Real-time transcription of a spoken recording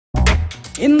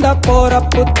இந்த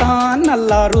போறப்பு தான்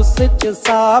நல்லா ருசிச்சு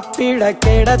சாப்பிட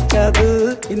கிடைச்சது.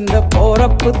 இந்த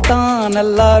போறப்பு தான்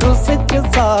நல்லா ருசிச்சு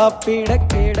சாப்பிட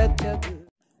கிடைச்சது.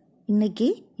 இன்னைக்கு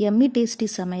எம்மி டேஸ்டி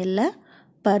சமையல்ல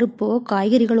பருப்போ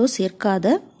காய்கறிகளோ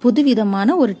சேர்க்காத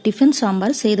புதுவிதமான ஒரு டிஃபன்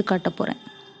சாம்பார் செய்து காட்ட போறேன்.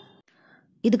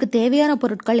 இதுக்கு தேவையான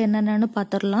பொருட்கள் என்னென்னு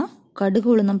பார்த்துடலாம். கடுகு,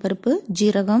 உளுந்தம் பருப்பு,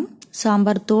 ஜீரகம்,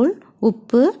 சாம்பார் தூள்,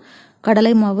 உப்பு,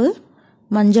 கடலை மாவு,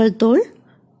 மஞ்சள் தூள்,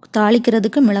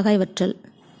 தாளிக்கிறதுக்கு மிளகாய் வற்றல்.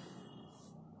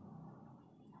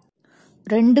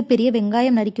 2 பெரிய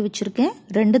வெங்காயம் நறுக்கி வச்சிருக்கேன்,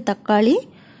 2 தக்காளி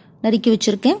நறுக்கி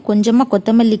வச்சிருக்கேன், கொஞ்சமா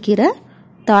கொத்தமல்லி கீரை,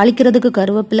 தாளிக்கிறதுக்கு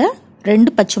கருவேப்பிலை,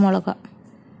 2 பச்சை மிளகாய்.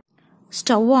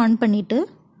 ஸ்டவ் ஆன் பண்ணிட்டு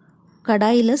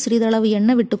கடாயில் சிறிதளவு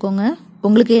எண்ணெய் விட்டுக்கோங்க.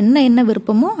 உங்களுக்கு என்ன எண்ணெய்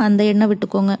விருப்பமோ அந்த எண்ணெய்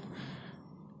விட்டுக்கோங்க.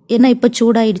 எண்ணெய் இப்போ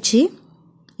சூடாயிடுச்சு.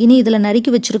 இனி இதில்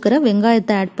நறுக்கி வச்சிருக்கிற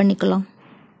வெங்காயத்தை ஆட் பண்ணிக்கலாம்.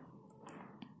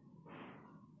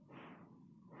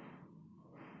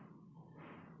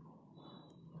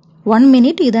 ஒன்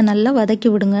மினிட் இதை நல்லா வதக்கி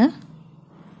விடுங்க.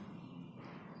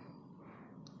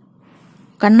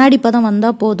 கண்ணாடி பதம்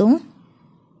வந்தால் போதும்,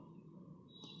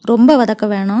 ரொம்ப வதக்க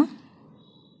வேணாம்.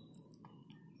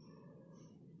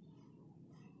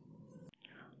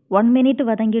 ஒன் மினிட்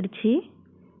வதங்கிடுச்சு.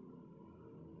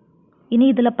 இனி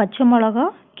இதில் பச்சை மிளகா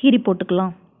கீரி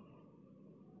போட்டுக்கலாம்.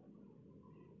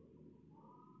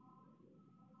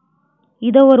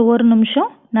 இதை ஒரு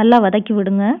நிமிஷம் நல்லா வதக்கி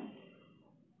விடுங்க.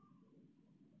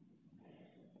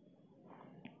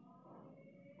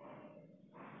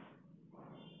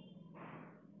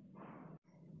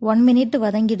 ஒன் மினிட்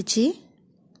வதங்கிடுச்சு.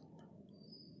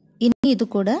 இனி இது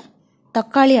கூட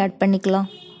தக்காளி ஆட் பண்ணிக்கலாம்.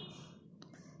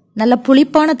 நல்ல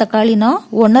புளிப்பான தக்காளினா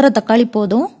 1.5 தக்காளி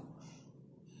போதும்.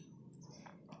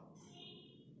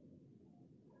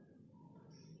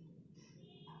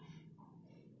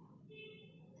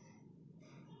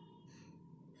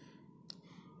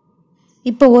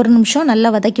 இப்போ ஒரு நிமிஷம் நல்லா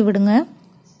வதக்கி விடுங்க.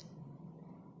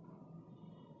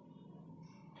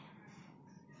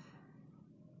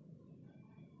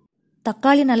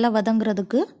 தக்காளி நல்லா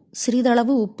வதங்குறதுக்கு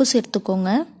சிறிதளவு உப்பு சேர்த்துக்கோங்க.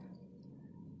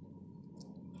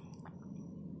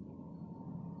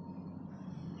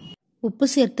 உப்பு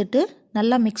சேர்த்துட்டு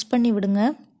நல்லா மிக்ஸ் பண்ணி விடுங்க.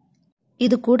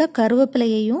 இது கூட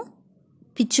கருவேப்பிலையையும்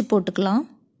பிச்சு போட்டுக்கலாம்.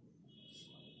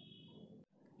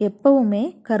 எப்பவுமே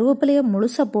கருவேப்பிலையை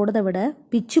முழுசாக போடுறதை விட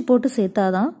பிச்சு போட்டு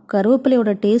சேர்த்தாதான்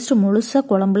கருவேப்பிலையோட டேஸ்ட் முழுசாக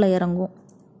குழம்புல இறங்கும்.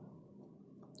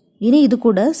 இனி இது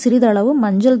கூட சிறிதளவு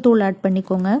மஞ்சள் தூள் ஆட்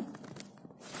பண்ணிக்கோங்க.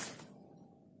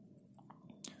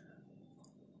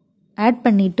 ஆட்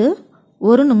பண்ணிட்டு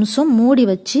ஒரு நிமிஷம் மூடி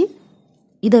வச்சு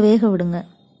இதை வேக விடுங்க.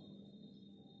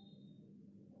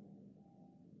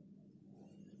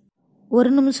 ஒரு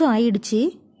நிமிஷம் ஆயிடுச்சு.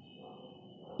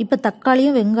 இப்போ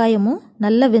தக்காளியும் வெங்காயமும்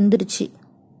நல்லா வெந்துருச்சு.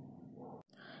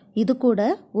 இது கூட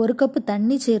 1 கப்பு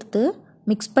தண்ணி சேர்த்து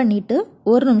மிக்ஸ் பண்ணிட்டு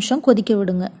ஒரு நிமிஷம் கொதிக்க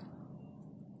விடுங்க.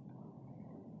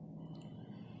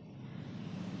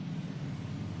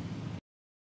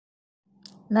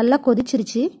 நல்லா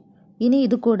கொதிச்சிருச்சு. இனி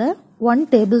இது கூட 1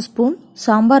 டேபிள் ஸ்பூன்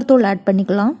சாம்பார் தூள் ஆட்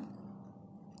பண்ணிக்கலாம்.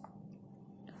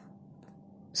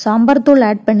 சாம்பார் தூள்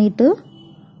ஆட் பண்ணிட்டு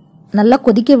நல்லா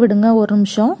கொதிக்க விடுங்க ஒரு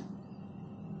நிமிஷம்.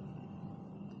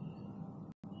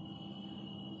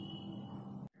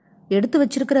 எடுத்து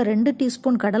வச்சிருக்கிற 2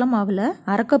 டீஸ்பூன் கடலை மாவில்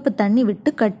 1/2 கப்பு தண்ணி விட்டு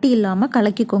கட்டி இல்லாமல்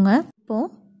கலக்கிக்கோங்க. இப்போ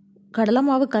கடலை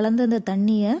மாவு கலந்த அந்த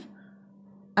தண்ணியை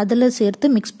அதில்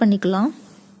சேர்த்து மிக்ஸ் பண்ணிக்கலாம்.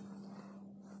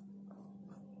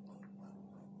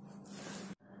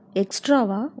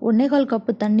 எக்ஸ்ட்ராவா 1/4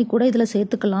 கப்பு தண்ணி கூட இதில்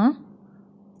சேர்த்துக்கலாம்.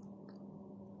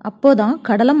 அப்போதான்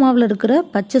கடலை மாவில் இருக்கிற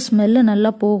பச்சை ஸ்மெல்லு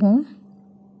நல்லா போகும்.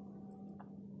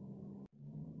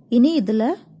 இனி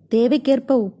இதில்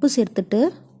தேவைக்கேற்ப உப்பு சேர்த்துட்டு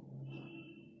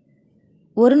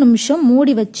ஒரு நிமிஷம்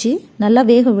மூடி வச்சு நல்லா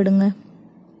வேக விடுங்க.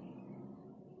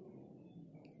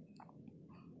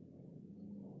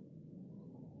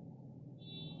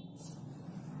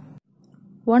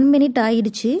 ஒன் மினிட்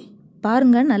ஆயிடுச்சு.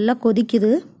 பாருங்க நல்லா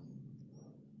கொதிக்குது.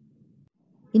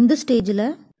 இந்த ஸ்டேஜில்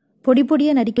பொடி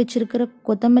பொடியாக நறுக்கி வச்சிருக்கிற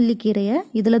கொத்தமல்லி கீரையை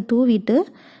இதில் தூவிட்டு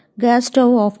கேஸ்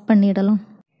ஸ்டவ் ஆஃப் பண்ணிடலாம்.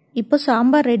 இப்போ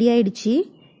சாம்பார் ரெடி ஆயிடுச்சு.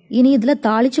 இனி இதில்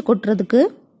தாளித்து கொட்டுறதுக்கு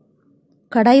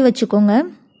கடாய் வச்சுக்கோங்க.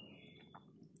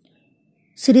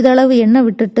 சிறிதளவு எண்ணெய்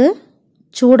விட்டுட்டு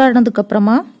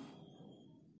சூடானதுக்கப்புறமா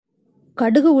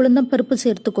கடுகு, உளுந்தம் பருப்பு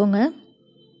சேர்த்துக்கோங்க.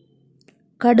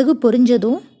 கடுகு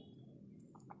பொரிஞ்சதும்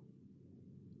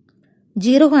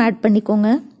ஜீரகம் ஆட் பண்ணிக்கோங்க.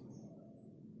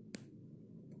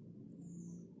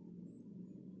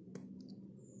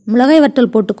 மிளகாய்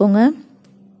வற்றல் போட்டுக்கோங்க.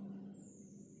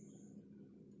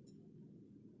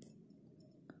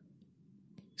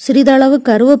 சிறிதளவு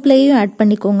கருவேப்பிலையும் ஆட்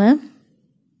பண்ணிக்கோங்க.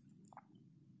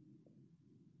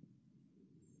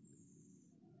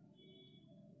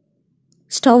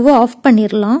 ஸ்டவ்வை ஆஃப்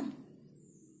பண்ணிடலாம்.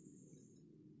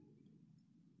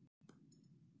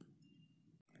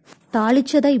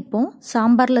 தாளிச்சதை இப்போ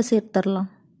சாம்பாரில் சேர்த்துடலாம்.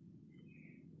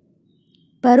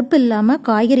 பருப்பு இல்லாமல்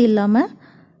காய்கறி இல்லாமல்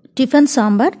டிஃபன்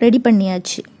சாம்பார் ரெடி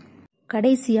பண்ணியாச்சு.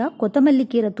 கடைசியாக கொத்தமல்லி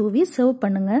கீரை தூவி சர்வ்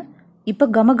பண்ணுங்க. இப்போ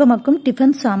கமகமக்கும்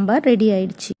டிஃபன் சாம்பார் ரெடி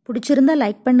ஆயிடுச்சு. பிடிச்சிருந்தா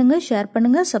லைக் பண்ணுங்க, ஷேர்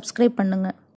பண்ணுங்க, சப்ஸ்கிரைப் பண்ணுங்க.